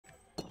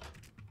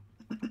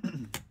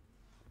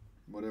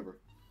whatever.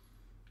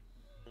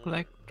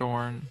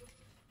 Blackthorn.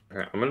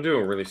 Alright, I'm gonna do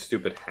a really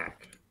stupid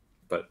hack,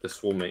 but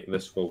this will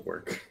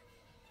work.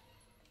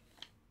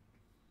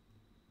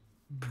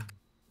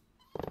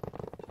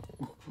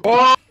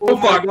 Oh,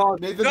 my fuck! God,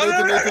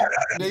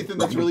 Nathan,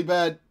 that's really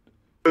bad.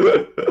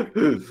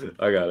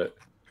 I got it.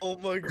 Oh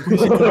my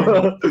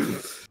god.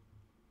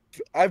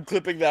 I'm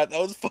clipping that. That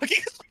was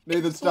fucking.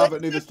 Nathan, stop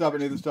it. Nathan, stop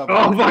it. Nathan, stop it.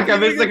 Oh fuck! I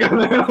missed the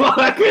camera.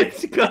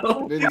 Let's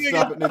go. Nathan,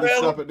 stop it. Nathan,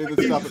 stop it.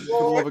 Nathan, stop it. For the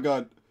love of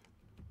God.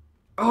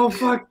 Oh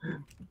fuck!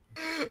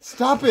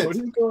 Stop it. What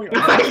is going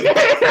on?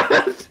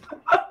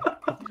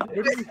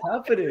 What is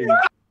happening?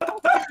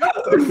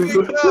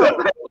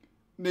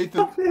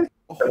 Nathan,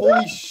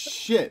 holy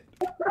shit.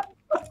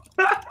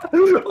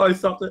 Oh, I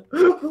stopped it.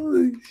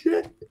 Holy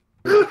shit.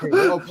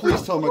 Oh,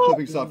 please tell my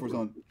clipping software's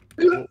on.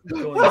 What's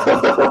going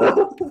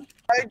on?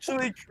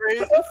 Actually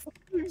crazy.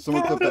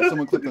 Someone clip that.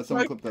 Someone clip that.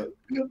 Someone clip that.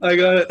 I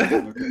got it.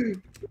 Okay.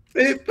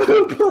 It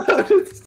pooped out.